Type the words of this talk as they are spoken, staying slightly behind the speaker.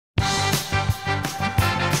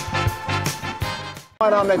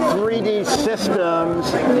I'm at 3D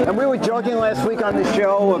Systems, and we were joking last week on the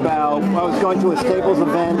show about I was going to a Staples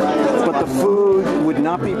event, but the food would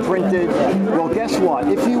not be printed. Well, guess what?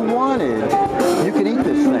 If you wanted, you could eat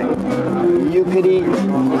this thing. You could eat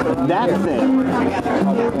that thing.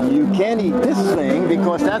 You can't eat this thing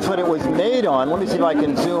because that's what it was made on. Let me see if I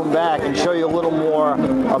can zoom back and show you a little more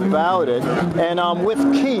about it. And I'm with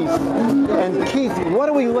Keith. And Keith, what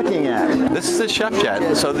are we looking at? This is the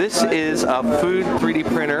ChefJet. So this is a food 3D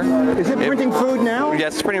printer. Is it printing food now?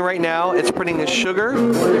 Yes, it's printing right now. It's printing the sugar.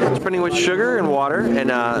 It's printing with sugar and water and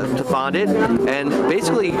to bond it. And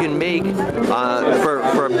basically, you can make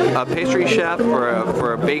for a pastry chef,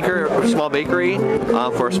 for a baker, a small bakery,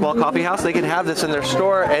 for a small coffee house, they can have this in their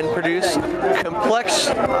store and produce complex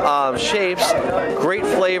shapes, great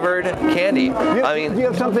flavored candy. Do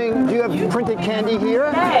you have printed candy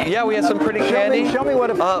here? Yeah, we have some printed candy. Show me what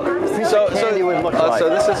a piece of candy would look like. So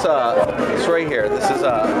this is it's right here. This is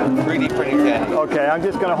 3D printing candy. Okay, I'm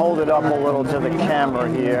just going to hold it up a little to the camera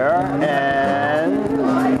here, and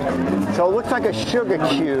so it looks like a sugar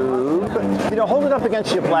cube. You know, hold it up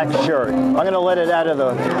against your black shirt. I'm going to let it out of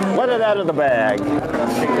the bag.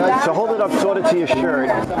 So hold it up sort of to your shirt.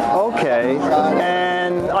 Okay,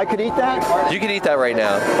 and I could eat that? You can eat that right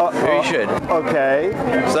now. You should. Okay.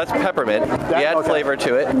 So that's peppermint. We add flavor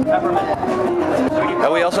to it.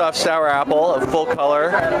 And we also have sour apple, a full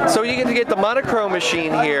color. So you get to get the monochrome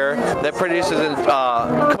machine here that produces in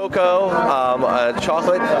cocoa,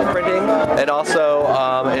 chocolate printing, and also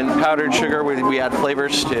in powdered sugar we add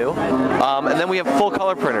flavors to. And then we have full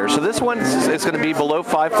color printers. So this one is going to be below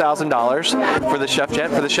 $5,000 for the ChefJet.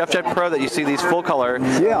 For the ChefJet Pro that you see these full color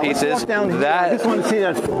pieces. I just want to see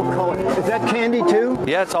that full color. Is that candy too?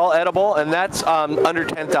 Yeah, it's all edible, and that's under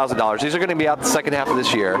 $10,000. These are going to be out the second half of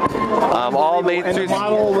this year. All made through. The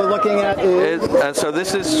model we're looking at is. So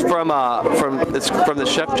this is from the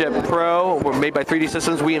ChefJet Pro. We're made by 3D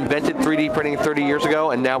Systems. We invented 3D printing 30 years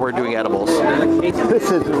ago, and now we're doing edibles. This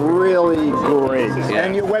is really great. Yeah.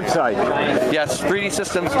 And your website? Yes,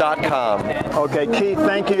 3dsystems.com. Okay, Keith,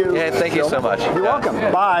 thank you. Yeah, thank you so much. You're welcome.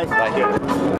 Bye. Bye.